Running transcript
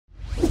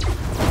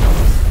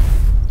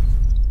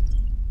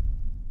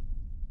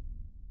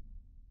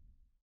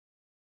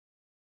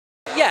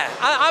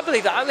I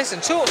believe that.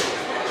 Listen, too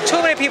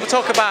many people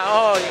talk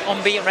about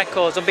unbeaten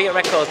records, this.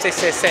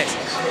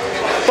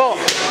 But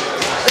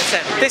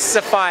listen, this is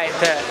a fight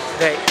that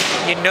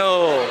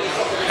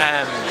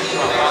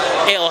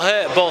it'll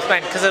hurt both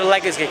men because of the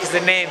legacy, because of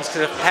the names,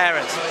 because of the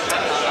parents.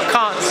 You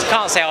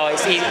can't say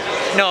it's easy.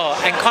 No,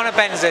 and Conor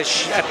Benn's a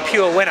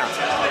pure winner,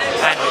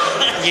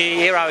 and you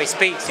hear how he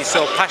speaks. He's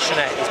so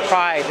passionate, his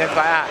pride, and everything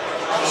like that.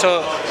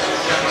 So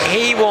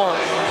he won't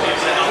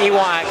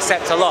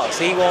accept a loss.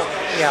 He won't.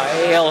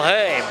 It'll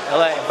hurt him.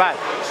 It'll hurt him bad.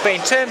 But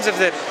in terms of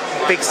the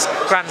big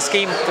grand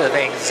scheme of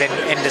things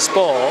in the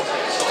sport,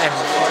 and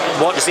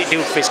what does it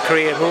do for his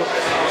career?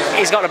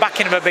 He's got the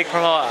backing of a big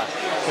promoter.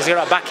 He's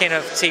got the backing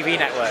of TV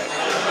network.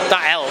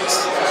 That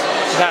helps.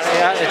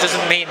 It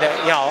doesn't mean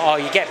that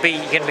you get beat,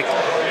 you're going to be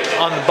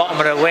on the bottom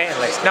of the waiting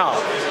list. No,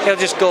 he'll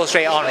just go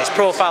straight on. His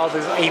profile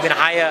will be even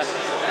higher.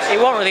 It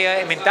won't really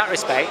hurt him in that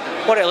respect.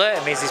 What it'll hurt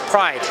him is his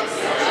pride.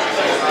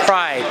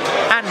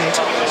 And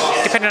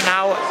depending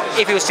on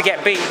if he was to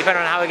get beat,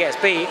 depending on how he gets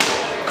beat,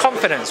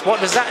 confidence.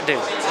 What does that do?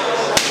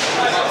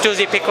 Does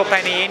he pick up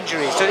any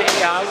injuries? Does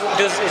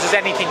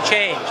anything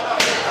change?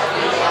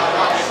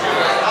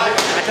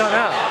 I don't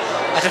know.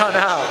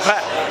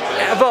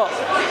 But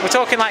we're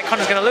talking like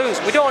Conor's going to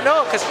lose. We don't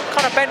know because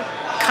Conor Benn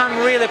can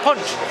really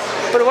punch.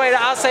 But the way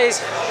that I'll say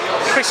is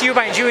Chris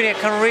Eubank Jr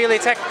can really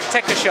take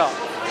a shot.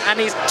 And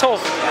he's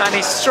tough and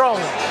he's strong.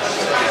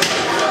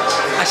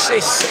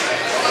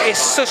 It's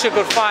such a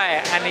good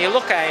fight, and you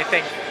look at it and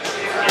think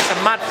it's a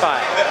mad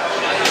fight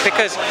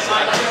because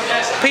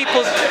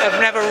people have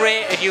never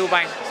rated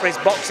Eubank for his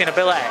boxing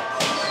ability,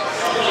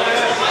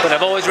 but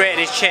they've always rated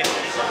his chin.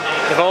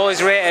 They've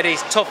always rated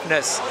his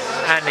toughness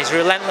and his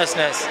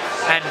relentlessness,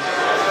 and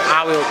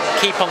how he'll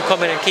keep on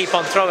coming and keep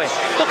on throwing.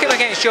 Look at him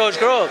against George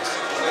Groves,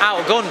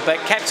 outgunned but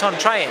kept on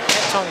trying,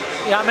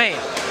 you know what I mean?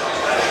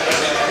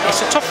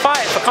 It's a tough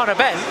fight for Conor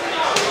Benn.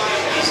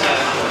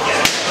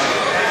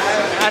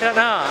 I don't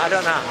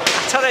know.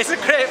 It's a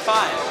great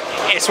fight.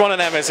 It's one of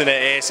them, isn't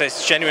it?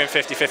 It's genuine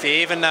 50-50.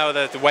 Even though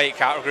the weight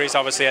categories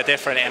obviously are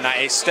different in that,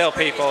 it's still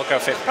people go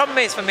 50. The problem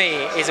is for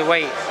me is a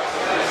weight.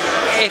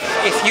 If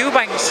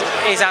Eubank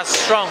is as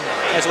strong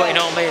as what he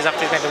normally is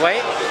after he's made the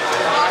weight,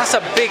 that's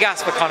a big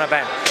ask for Conor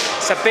Benn.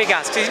 It's a big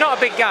ask because he's not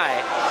a big guy,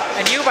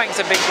 and Eubank's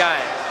a big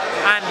guy.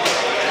 And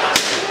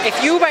if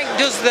Eubank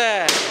does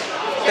the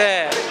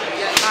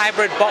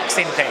hybrid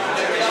boxing thing,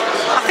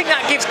 I think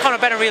that gives Conor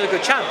Benn a really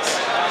good chance.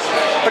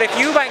 But if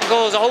Eubank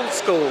goes old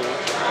school,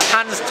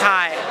 hands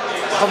tight,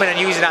 coming and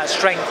using that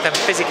strength and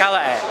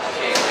physicality,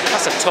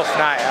 that's a tough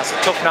night. That's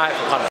a tough night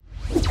for Conor.